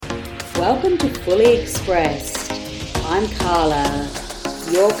Welcome to Fully Expressed. I'm Carla,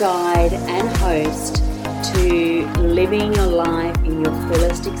 your guide and host to living a life in your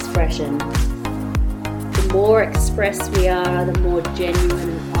fullest expression. The more expressed we are, the more genuine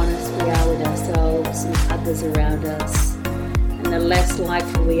and honest we are with ourselves and others around us, and the less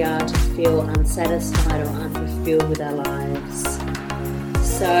likely we are to feel unsatisfied or unfulfilled with our lives.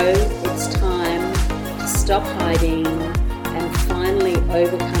 So it's time to stop hiding and finally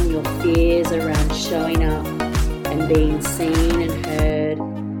overcome your fears around showing up and being seen and heard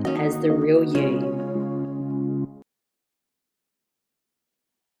as the real you.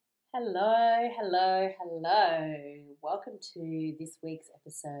 Hello. Welcome to this week's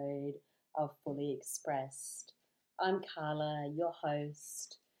episode of Fully Expressed. I'm Carla, your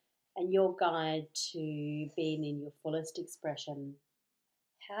host and your guide to being in your fullest expression.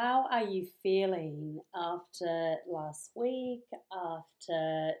 How are you feeling after last week,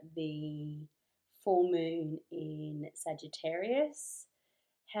 after the full moon in Sagittarius?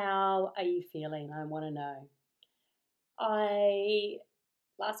 How are you feeling? I want to know.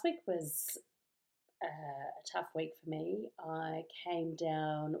 Last week was a tough week for me. I came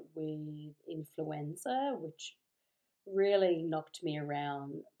down with influenza, which really knocked me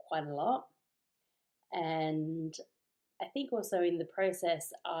around quite a lot. And I think also in the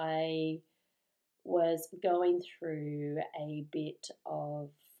process, I was going through a bit of,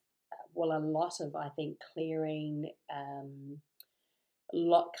 a lot of, I think, clearing, a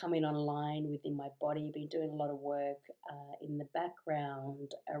lot coming online within my body. Been doing a lot of work in the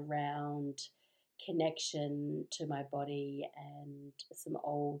background around connection to my body and some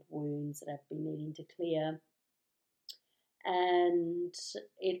old wounds that I've been needing to clear. And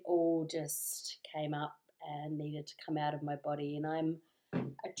it all just came up and needed to come out of my body. And I'm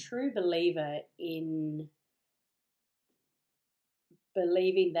a true believer in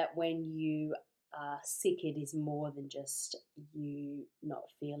believing that when you are sick, it is more than just you not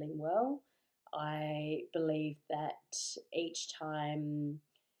feeling well. I believe that each time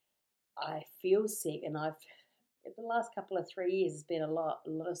I feel sick, and the last couple of 3 years has been a lot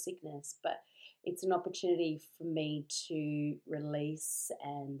of sickness, but it's an opportunity for me to release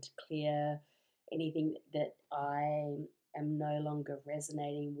and clear anything that I am no longer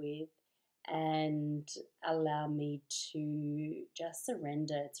resonating with and allow me to just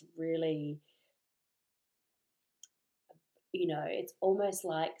surrender. It's really, it's almost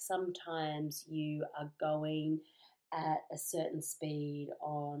like sometimes you are going at a certain speed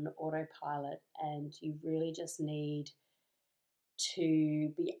on autopilot and you really just need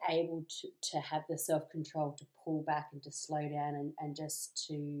to be able to have the self-control to pull back and to slow down and just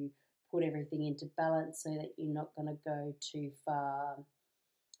to put everything into balance so that you're not going to go too far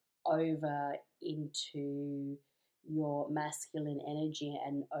over into your masculine energy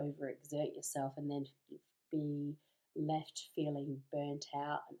and overexert yourself and then be left feeling burnt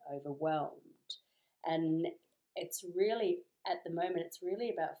out and overwhelmed. And it's really, at the moment, it's really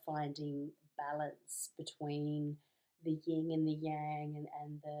about finding balance between the yin and the yang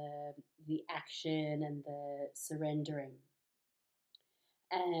and the action and the surrendering.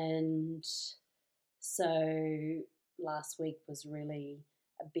 And so last week was really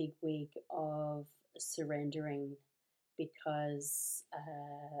a big week of surrendering because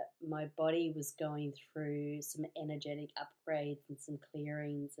my body was going through some energetic upgrades and some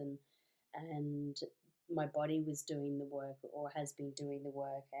clearings and my body was doing the work or has been doing the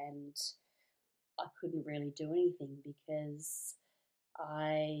work, and I couldn't really do anything because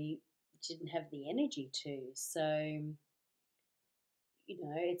I didn't have the energy to. So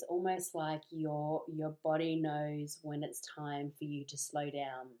it's almost like your body knows when it's time for you to slow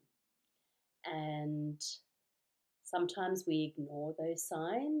down. And sometimes we ignore those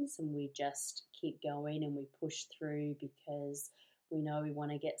signs and we just keep going and we push through because we know we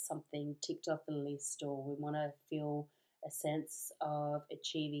want to get something ticked off the list or we want to feel a sense of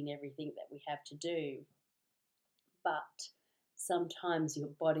achieving everything that we have to do. But sometimes your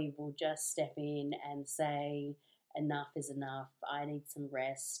body will just step in and say, enough is enough. I need some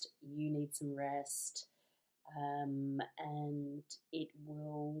rest. You need some rest. And it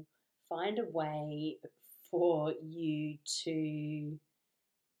will find a way for you to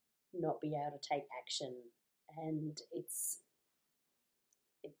not be able to take action. And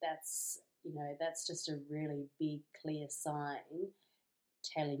that's just a really big, clear sign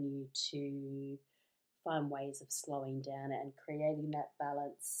telling you to find ways of slowing down and creating that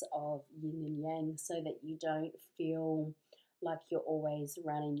balance of yin and yang so that you don't feel like you're always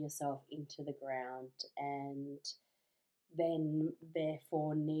running yourself into the ground and then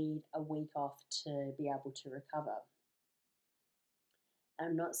therefore need a week off to be able to recover.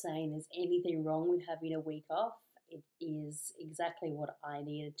 I'm not saying there's anything wrong with having a week off. It is exactly what I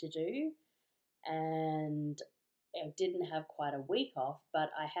needed to do. And I didn't have quite a week off, but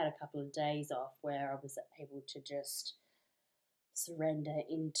I had a couple of days off where I was able to just surrender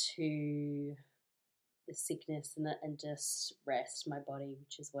into the sickness and just rest my body,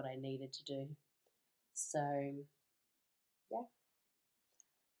 which is what I needed to do. So, yeah.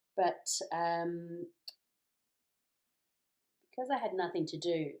 But because I had nothing to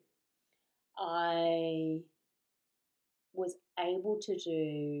do, I was able to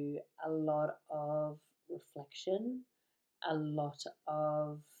do a lot of reflection, a lot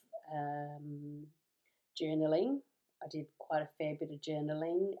of journaling. I did quite a fair bit of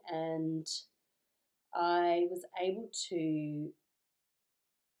journaling, and I was able to,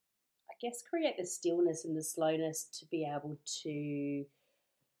 I guess, create the stillness and the slowness to be able to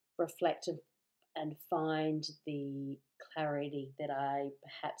reflect and find the clarity that I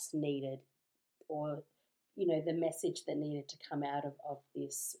perhaps needed, or the message that needed to come out of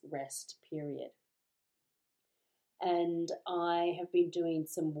this rest period. And I have been doing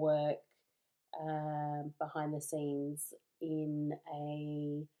some work behind the scenes in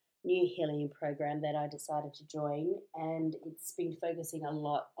a new healing program that I decided to join, and it's been focusing a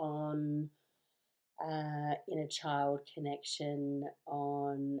lot on inner child connection,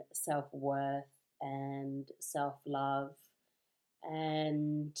 on self-worth and self-love,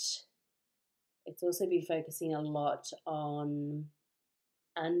 and it's also been focusing a lot on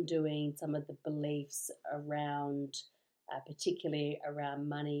undoing some of the beliefs around, particularly around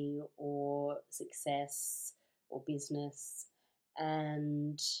money or success or business.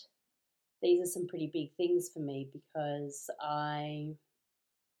 And these are some pretty big things for me because I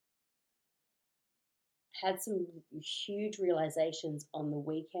had some huge realizations on the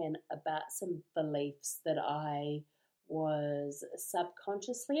weekend about some beliefs that I was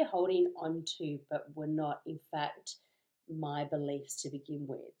subconsciously holding on to, but were not, in fact, my beliefs to begin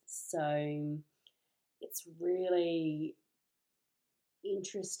with. So it's really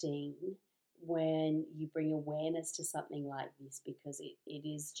interesting when you bring awareness to something like this, because it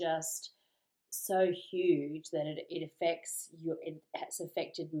is just so huge that it affects you. It has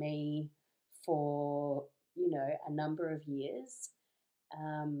affected me for a number of years,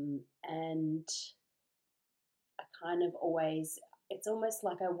 and I kind of always, it's almost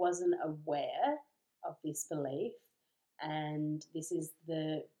like I wasn't aware of this belief. And this is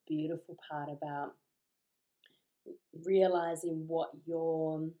the beautiful part about realizing what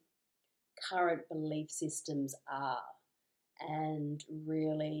your current belief systems are, and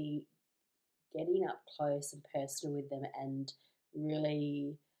really getting up close and personal with them, and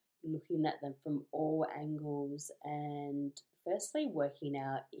really looking at them from all angles, and firstly working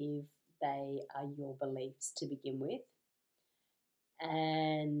out if they are your beliefs to begin with,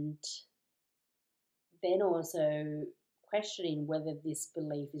 and then also questioning whether this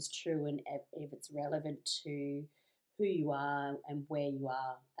belief is true and if it's relevant to who you are and where you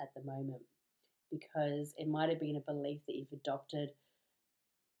are at the moment. Because it might have been a belief that you've adopted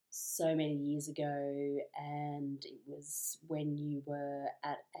so many years ago, and it was when you were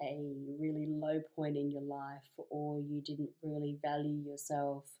at a really low point in your life, or you didn't really value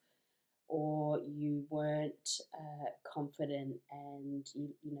yourself, or you weren't confident, and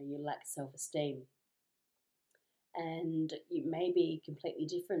you lack self-esteem. And it may be completely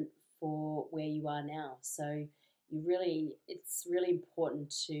different for where you are now. So it's really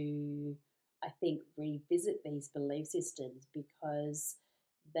important to, I think, revisit these belief systems, because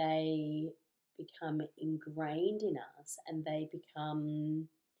they become ingrained in us, and they become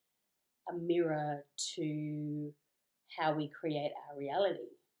a mirror to how we create our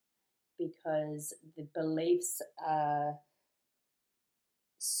reality, because the beliefs are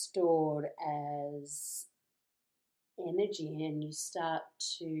stored as energy, and you start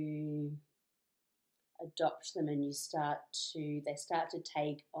to adopt them, and they start to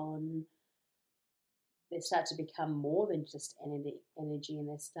take on, they start to become more than just energy, and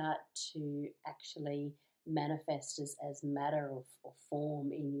they start to actually manifest as matter or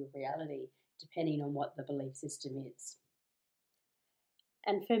form in your reality, depending on what the belief system is.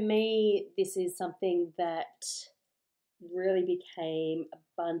 And for me, this is something that really became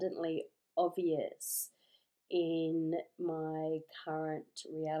abundantly obvious in my current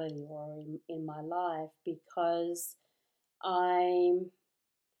reality, or in my life, because I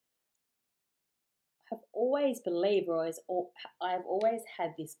have always believed, I've always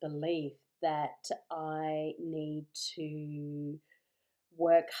had this belief that I need to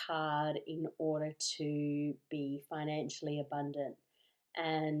work hard in order to be financially abundant.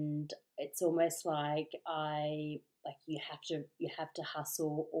 And it's almost like I like you have to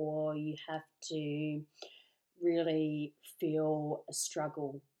hustle, or you have to really feel a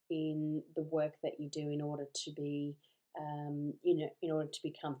struggle in the work that you do in order to be, in order to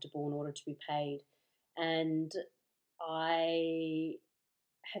be comfortable, in order to be paid. And I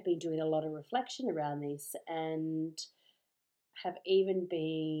have been doing a lot of reflection around this, and have even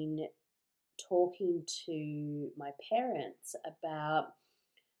been talking to my parents about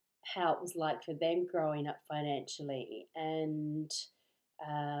how it was like for them growing up financially, and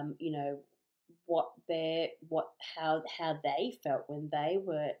you know, how they felt when they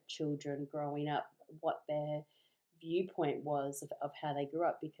were children growing up, what their viewpoint was of how they grew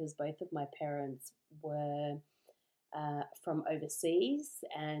up, because both of my parents were from overseas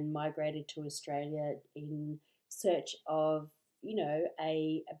and migrated to Australia in search of,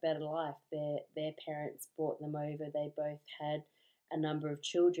 a better life. Their parents brought them over. They both had a number of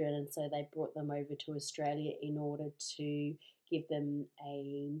children, and so they brought them over to Australia in order to give them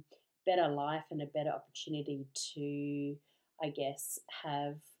a better life and a better opportunity to, I guess,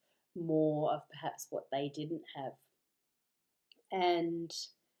 have more of perhaps what they didn't have. And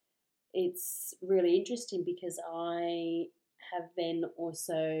it's really interesting because I have then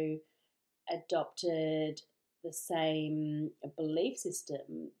also adopted the same belief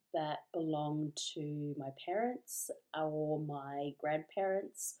system that belonged to my parents or my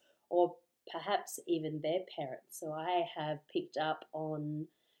grandparents, or perhaps even their parents. So I have picked up on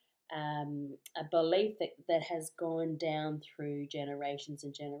a belief that has gone down through generations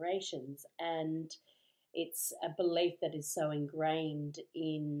and generations. And it's a belief that is so ingrained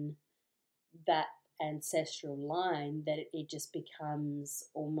in that ancestral line that it just becomes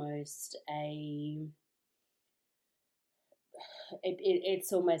almost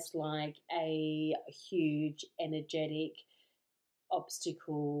it's almost like a huge energetic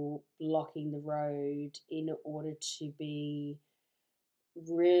obstacle blocking the road in order to be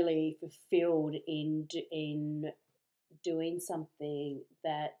really fulfilled in doing something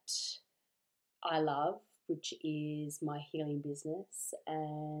that I love, which is my healing business,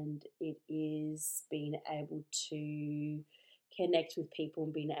 and it is being able to connect with people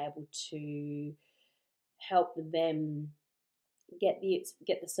and being able to help them get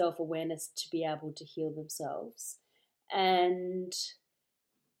the self awareness to be able to heal themselves. And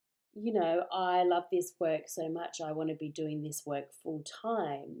I love this work so much. I want to be doing this work full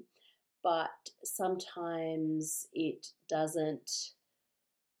time, but sometimes it doesn't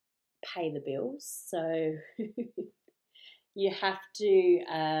pay the bills. So you have to,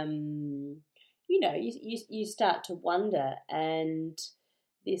 you start to wonder. And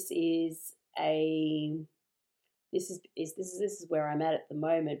this is a this is where I'm at the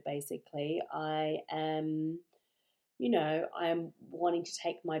moment. Basically, I'm wanting to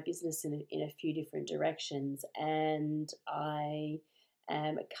take my business in a few different directions, and I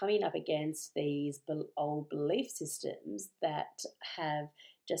am coming up against these old belief systems that have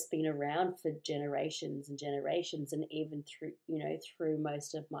just been around for generations and generations, and even through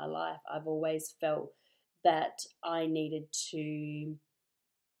most of my life. I've always felt that I needed to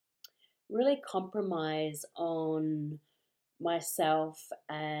really compromise on myself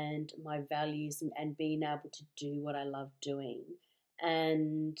and my values, and being able to do what I love doing.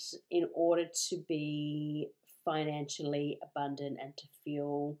 And in order to be financially abundant and to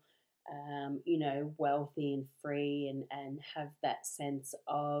feel, wealthy and free, and have that sense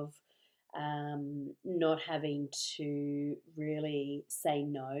of not having to really say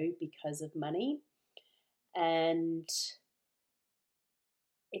no because of money. And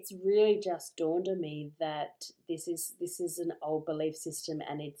it's really just dawned on me that this is an old belief system,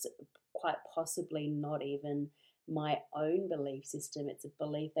 and it's quite possibly not even my own belief system. It's a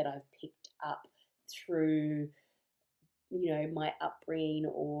belief that I've picked up through my upbringing,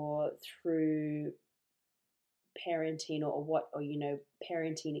 or through parenting, or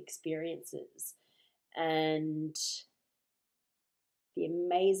parenting experiences. And the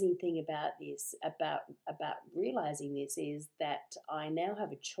amazing thing about this, about realizing this, is that I now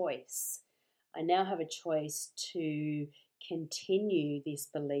have a choice. I now have a choice to continue this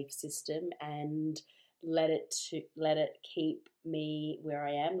belief system and let it keep me where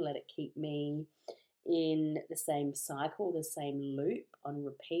I am, let it keep me in the same cycle, the same loop on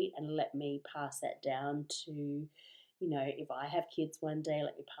repeat, and let me pass that down to, if I have kids one day,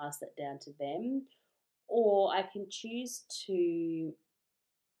 let me pass that down to them. Or I can choose to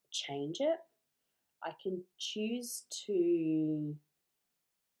change it. I can choose to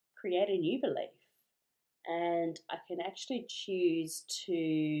create a new belief, and I can actually choose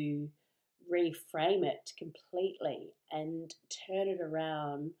to reframe it completely and turn it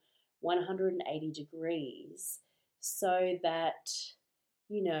around 180 degrees, so that,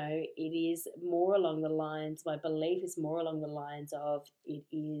 it is more along the lines, my belief is more along the lines of it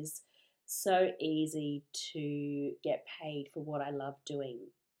is so easy to get paid for what I love doing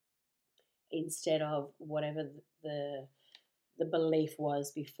instead of whatever the belief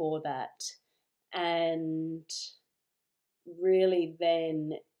was before that. And really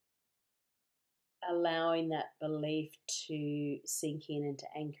then allowing that belief to sink in and to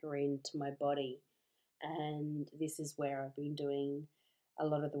anchor into my body. And this is where I've been doing a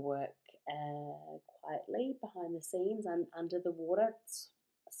lot of the work quietly behind the scenes and under the water,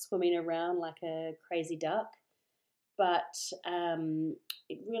 swimming around like a crazy duck. But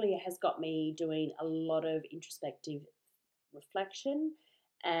it really has got me doing a lot of introspective reflection,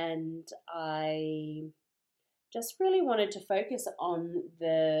 and I just really wanted to focus on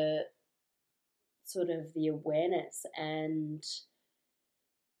the sort of the awareness and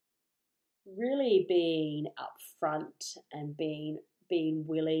really being upfront and being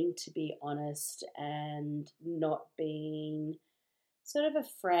willing to be honest and not being sort of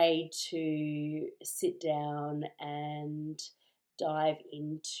afraid to sit down and dive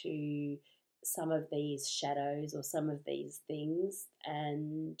into some of these shadows or some of these things.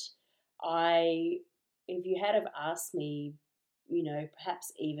 And if you had have asked me,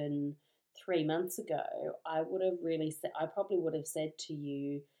 perhaps even 3 months ago, I probably would have said to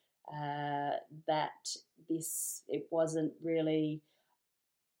you that it wasn't really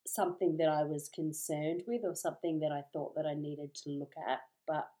something that I was concerned with or something that I thought that I needed to look at.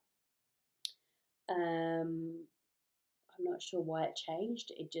 But I'm not sure why it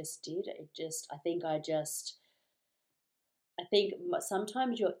changed. It just did. I think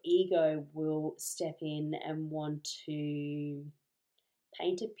sometimes your ego will step in and want to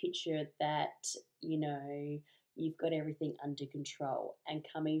paint a picture that, you've got everything under control. And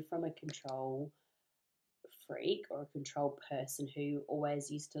coming from a control freak or a control person who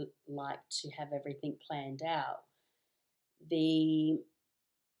always used to like to have everything planned out,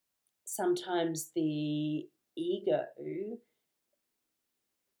 sometimes the ego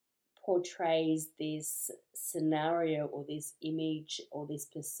portrays this scenario or this image or this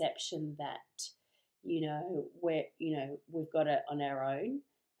perception that we've got it on our own.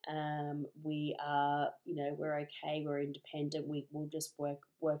 We are, we're okay, we're independent, we'll just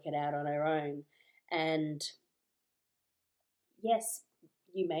work it out on our own. And yes,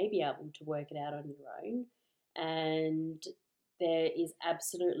 you may be able to work it out on your own, and there is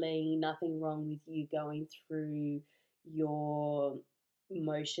absolutely nothing wrong with you going through your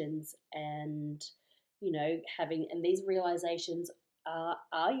emotions and having, and these realizations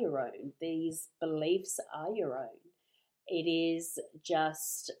are your own, these beliefs are your own. It is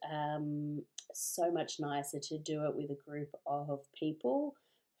just so much nicer to do it with a group of people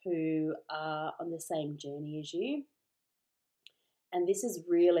who are on the same journey as you. And this is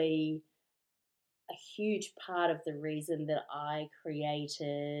really a huge part of the reason that I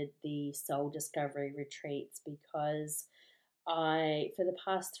created the Soul Discovery Retreats, because for the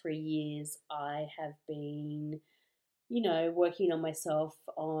past 3 years, I have been, working on myself,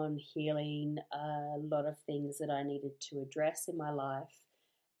 on healing a lot of things that I needed to address in my life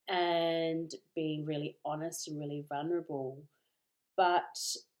and being really honest and really vulnerable. But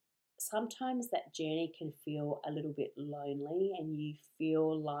sometimes that journey can feel a little bit lonely and you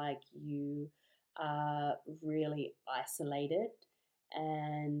feel like you are really isolated,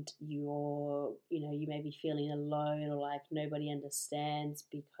 and you may be feeling alone or like nobody understands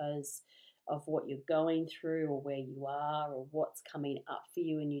because of what you're going through or where you are or what's coming up for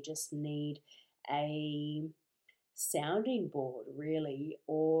you, and you just need a sounding board, really,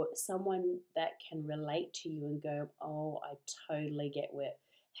 or someone that can relate to you and go, oh, I totally get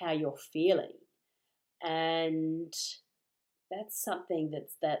how you're feeling. And that's something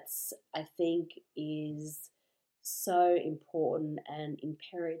that's I think is so important and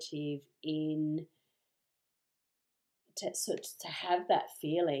imperative to have that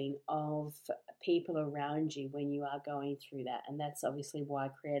feeling of people around you when you are going through that. And that's obviously why I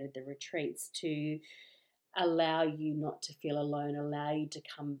created the retreats, to allow you not to feel alone, allow you to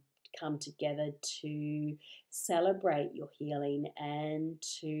come together to celebrate your healing and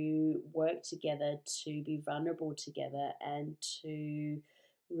to work together, to be vulnerable together, and to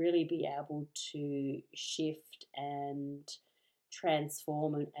really be able to shift and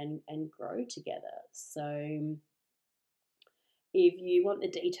transform and grow together. So if you want the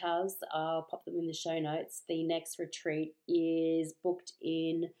details, I'll pop them in the show notes. The next retreat is booked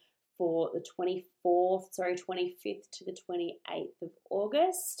in for the 25th to the 28th of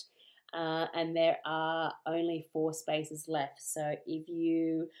August. And there are only 4 spaces left. So if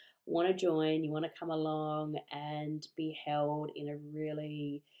you want to join, you want to come along and be held in a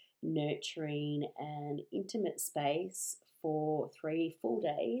really nurturing and intimate space for 3 full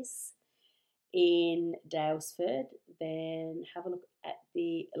days in Daylesford, then have a look at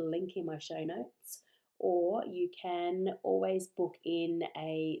the link in my show notes. Or you can always book in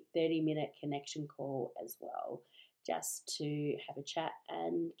a 30-minute connection call as well, just to have a chat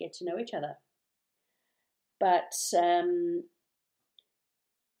and get to know each other. But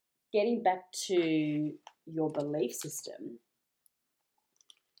getting back to your belief system,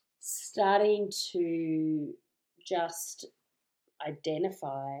 starting to just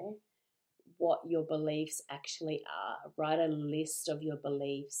identify what your beliefs actually are. Write a list of your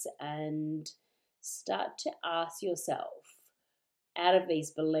beliefs and start to ask yourself, out of these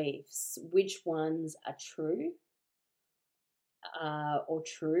beliefs, which ones are true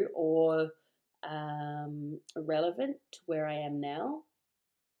or relevant to where I am now.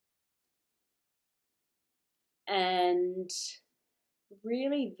 And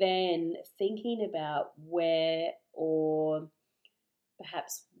really then thinking about where or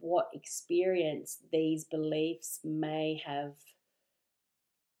perhaps what experience these beliefs may have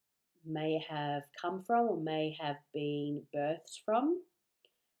come from or may have been birthed from,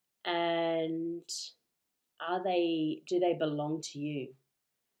 and do they belong to you?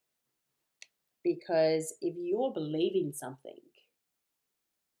 Because if you're believing something,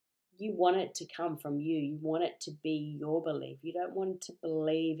 you want it to come from you. You want it to be your belief. You don't want to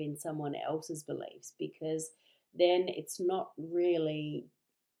believe in someone else's beliefs, because then it's not really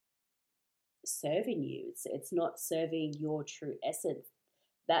serving you. It's not serving your true essence.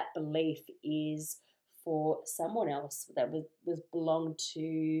 That belief is for someone else that was belonged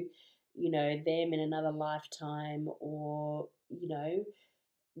to, them in another lifetime, or,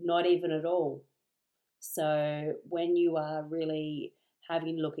 not even at all. So when you are really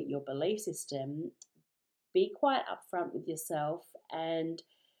having a look at your belief system, be quite upfront with yourself and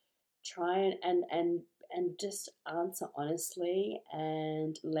try and just answer honestly,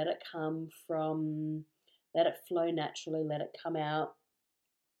 and let it flow naturally, let it come out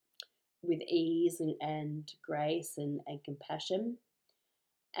with ease and grace and compassion.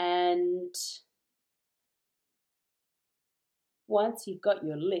 And once you've got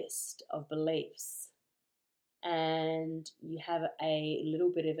your list of beliefs and you have a little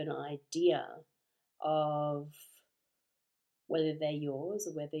bit of an idea of whether they're yours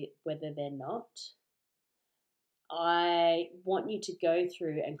or whether they're not, I want you to go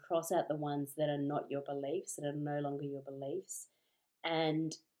through and cross out the ones that are not your beliefs, that are no longer your beliefs,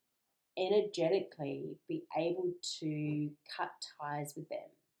 and energetically be able to cut ties with them.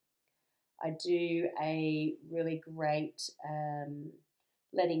 I do a really great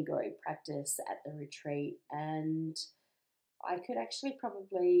letting go practice at the retreat, and I could actually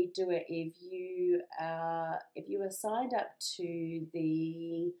probably do it if you are signed up to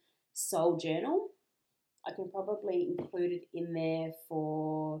the Soul Journal. I can probably include it in there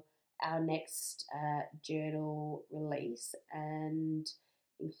for our next journal release, and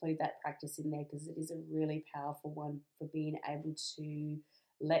include that practice in there, because it is a really powerful one for being able to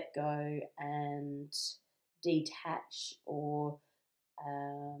let go and detach, or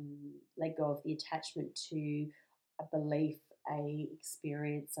let go of the attachment to a belief, a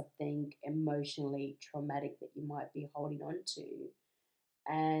experience, something emotionally traumatic that you might be holding on to,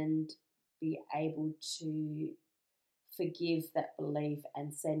 and be able to forgive that belief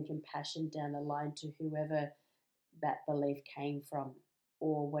and send compassion down the line to whoever that belief came from,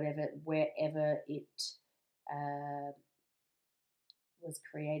 or wherever it was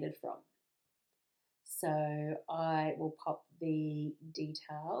created from. So I will pop the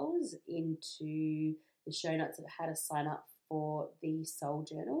details into the show notes of how to sign up for the Soul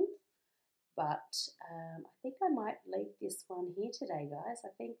Journal. But I think I might leave this one here today, guys. I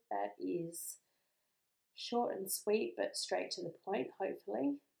think that is short and sweet, but straight to the point,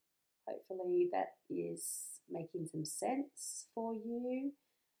 hopefully. Hopefully that is making some sense for you.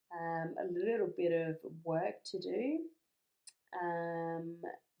 A little bit of work to do,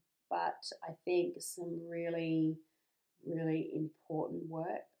 but I think some really, really important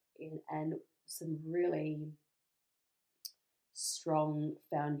work and some really strong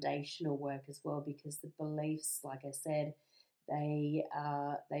foundational work as well, because the beliefs, like I said, they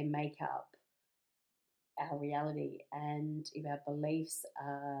make up our reality, and if our beliefs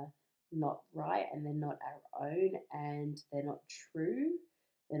are not right and they're not our own and they're not true,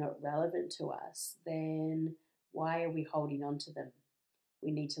 they're not relevant to us, then why are we holding on to them?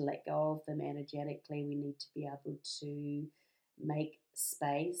 We need to let go of them energetically. We need to be able to make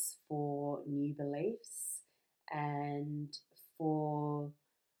space for new beliefs and for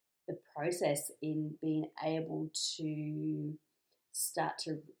the process in being able to start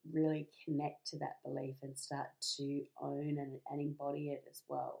to really connect to that belief and start to own and embody it as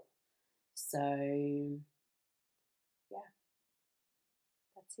well. So, yeah,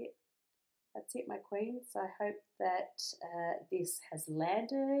 that's it. That's it, my queens. I hope that this has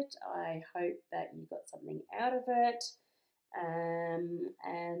landed. I hope that you got something out of it.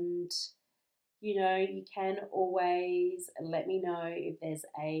 And you can always let me know if there's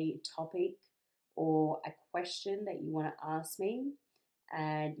a topic or a question that you want to ask me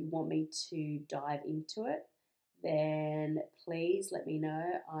and you want me to dive into it, then please let me know.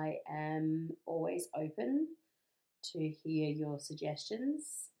 I am always open to hear your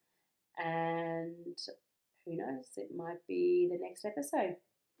suggestions, and who knows, it might be the next episode.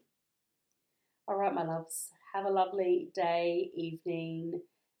 All right, my loves, have a lovely day, evening,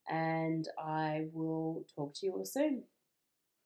 and I will talk to you all soon.